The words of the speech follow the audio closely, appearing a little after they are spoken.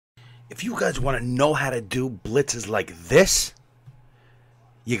If you guys want to know how to do blitzes like this,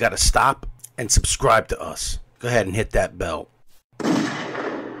 you got to stop and subscribe to us. Go ahead and hit that bell.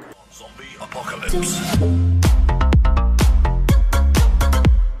 Zombie apocalypse.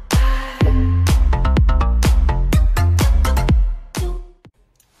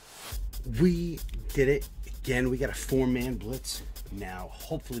 We did it again. We got a 4-man blitz. Now,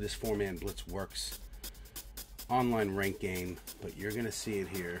 hopefully this 4-man blitz works. Online rank game, but you're going to see it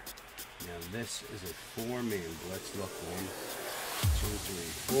here. Now, this is a 4-man blitz. Look, 1, 2,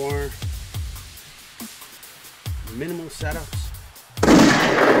 3, 4. Minimal setups.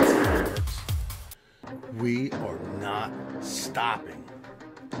 We are not stopping.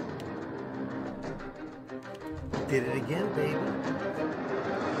 Did it again, baby.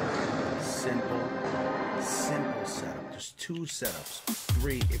 Simple setup. Just 2 setups.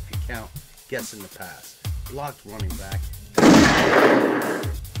 3 if you count guessing the pass. Blocked running back.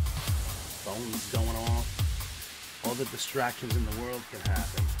 Phones going off. All the distractions in the world can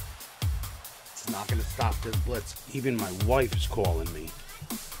happen. It's not going to stop this blitz. Even my wife is calling me.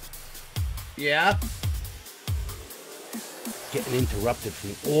 Yeah? Getting interrupted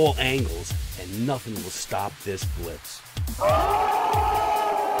from all angles, and nothing will stop this blitz. There's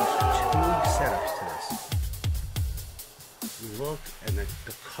 2 setups to this. Look, and the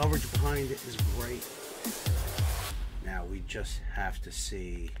coverage behind it is great. Now we just have to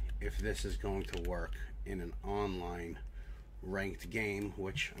see if this is going to work in an online ranked game,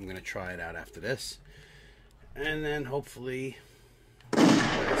 which I'm going to try it out after this. And then hopefully you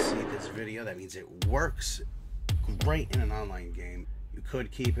guys see this video. That means it works great in an online game. You could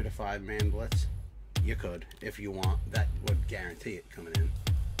keep it a 5-man blitz. You could, if you want. That would guarantee it coming in.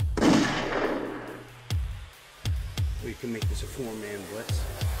 Or you can make this a 4-man blitz.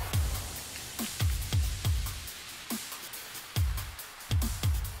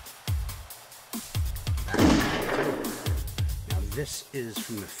 Now this is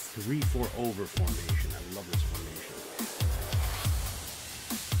from the 3-4 over formation. I love this formation.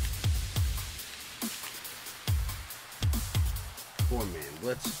 Four-man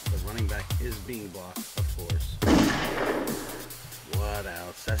blitz. The running back is being blocked, of course. What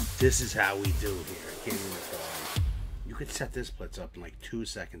else? This is how we do here. I can't even recall. You could set this blitz up in like 2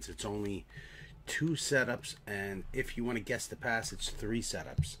 seconds. It's only 2 setups, and if you want to guess the pass, it's 3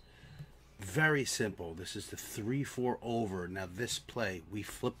 setups. Very simple. This is the 3-4 over. Now this play, we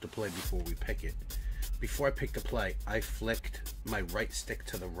flip the play before we pick it. Before I picked the play, I flicked my right stick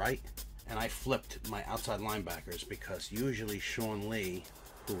to the right, and I flipped my outside linebackers because usually Sean Lee,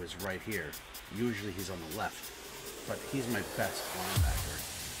 who is right here, usually he's on the left, but he's my best linebacker.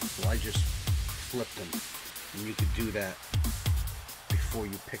 So I just flipped him. And you could do that before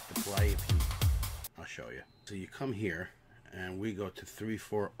you pick the play. I'll show you. So you come here, and we go to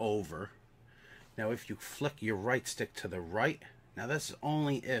 3-4 over. Now if you flick your right stick to the right, now this is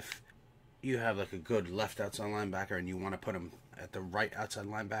only if you have like a good left outside linebacker and you want to put him at the right outside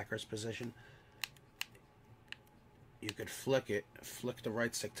linebacker's position. You could flick the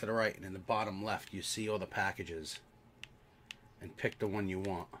right stick to the right, and in the bottom left you see all the packages, and pick the one you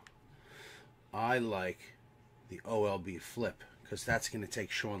want. I like the OLB flip because that's going to take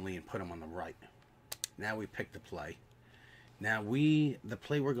Sean Lee and put him on the right. Now we pick the play. Now the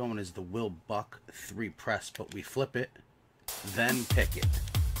play we're going is the Will Buck 3 press, but we flip it, then pick it.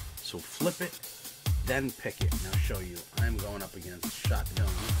 So flip it, then pick it. Now show you. I'm going up against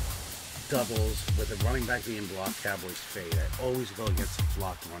shotgun doubles with the running back being blocked, Cowboys fade. I always go against a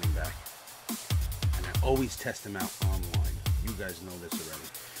blocked running back, and I always test them out online. You guys know this already.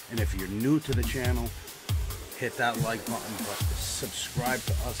 And if you're new to the channel, hit that like button, but subscribe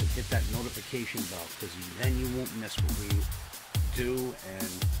to us and hit that notification bell, because then you won't miss what we do, and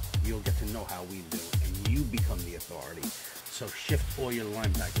you'll get to know how we do, and you become the authority. So shift all your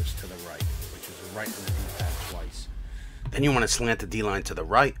linebackers to the right, which is right on the D-pad twice. Then you want to slant the D-line to the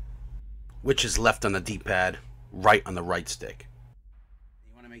right, which is left on the D-pad, right on the right stick.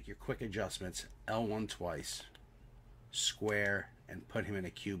 You want to make your quick adjustments, L1 twice, square, and put him in a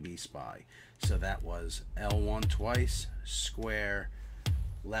QB spy. So that was L1 twice, square,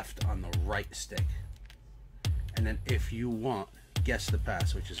 left on the right stick. And then if you want, guess the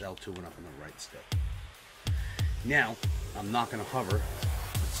pass, which is L2 and up on the right stick. Now, I'm not going to hover.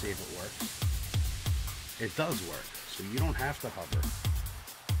 Let's see if it works. It does work, so you don't have to hover.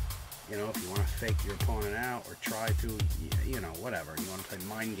 You know, if you want to fake your opponent out or try to, you know, whatever. You want to play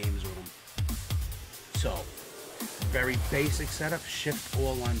mind games with them. So, very basic setup. Shift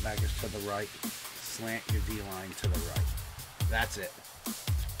all linebackers to the right. Slant your D-line to the right. That's it.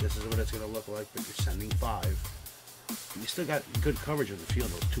 This is what it's going to look like, but you're sending 5. You still got good coverage of the field.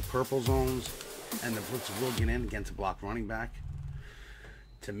 Those two purple zones, and the blitz will get in against a block running back.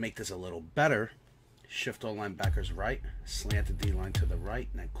 To make this a little better, shift all linebackers right, slant the D-line to the right,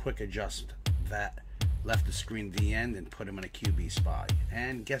 and then quick adjust that left the screen D end and put him in a QB spy.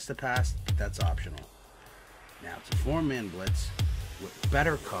 And guess the pass, that's optional. Now it's a 4-man blitz with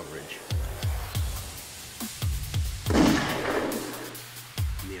better coverage.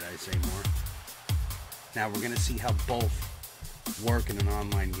 Need I say more? Now we're going to see how both work in an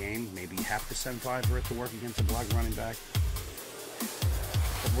online game. Maybe you have to send 5 for it to work against a block running back.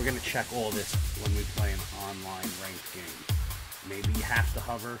 But we're going to check all this when we play an online ranked game. Maybe you have to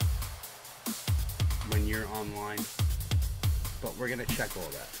hover when you're online, but we're going to check all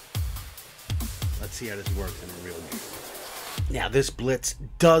that. Let's see how this works in a real game. Now this blitz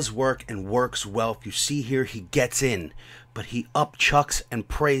does work and works well. If you see here, he gets in, but he up chucks and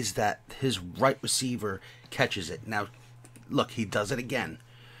prays that his right receiver catches it. Now look, he does it again.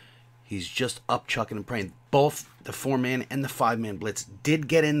 He's just up chucking and praying. Both the 4-man and the 5-man blitz did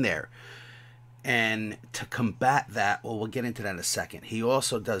get in there. And to combat that, well, we'll get into that in a second. He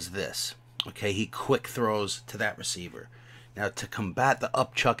also does this. Okay, he quick throws to that receiver. Now to combat the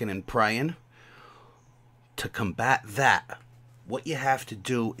up chucking and praying, to combat that, what you have to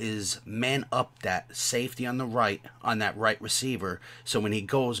do is man up that safety on the right, on that right receiver. So when he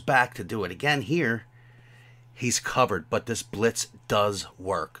goes back to do it again here, he's covered. But this blitz does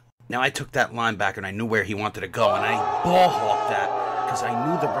work. Now I took that linebacker and I knew where he wanted to go, and I ball hawked that because I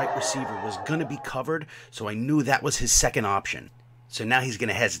knew the right receiver was going to be covered, so I knew that was his second option. So now he's going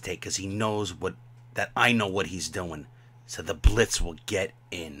to hesitate because he knows that I know what he's doing. So the blitz will get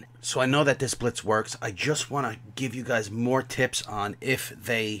in. So I know that this blitz works. I just want to give you guys more tips on if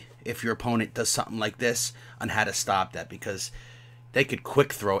your opponent does something like this, on how to stop that, because they could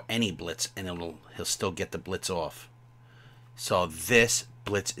quick throw any blitz and he'll still get the blitz off. So this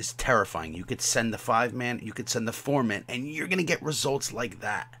blitz is terrifying. You could send the 5-man, you could send the 4-man, and you're going to get results like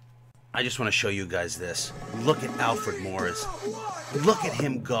that. I just want to show you guys this. Look at Alfred Morris. Look at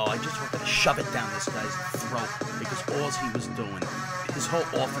him go. I just wanted to shove it down this guy's throat because all he was doing, his whole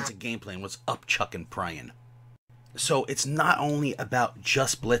offensive game plan was up chuck and prying. So it's not only about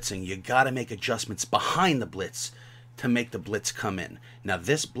just blitzing. You got to make adjustments behind the blitz to make the blitz come in. Now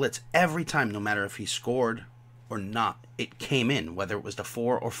this blitz, every time, no matter if he scored or not, it came in, whether it was the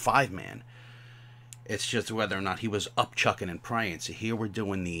 4 or 5-man. It's just whether or not he was up chucking and prying. So here we're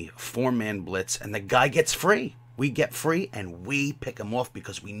doing the 4-man blitz, and the guy gets free. We get free, and we pick him off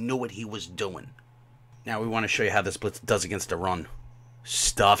because we knew what he was doing. Now we want to show you how this blitz does against the run.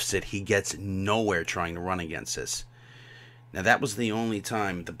 Stuffs it. He gets nowhere trying to run against this. Now that was the only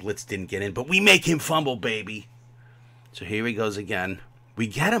time the blitz didn't get in, but we make him fumble, baby. So here he goes again. We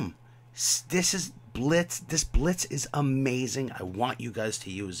get him. This is blitz. This blitz is amazing. I want you guys to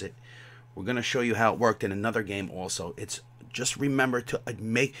use it. We're going to show you how it worked in another game also. It's just remember to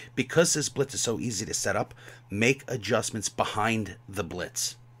make, because this blitz is so easy to set up, make adjustments behind the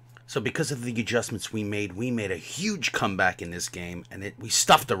blitz. So because of the adjustments we made a huge comeback in this game, and we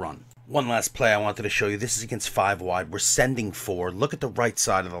stuffed the run. One last play I wanted to show you. This is against 5 wide. We're sending 4. Look at the right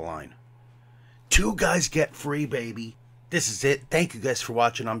side of the line. 2 guys get free, baby. This is it. Thank you guys for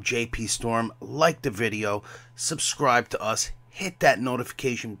watching. I'm JP Storm. Like the video. Subscribe to us. Hit that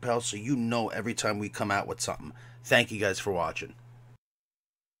notification bell so you know every time we come out with something. Thank you guys for watching.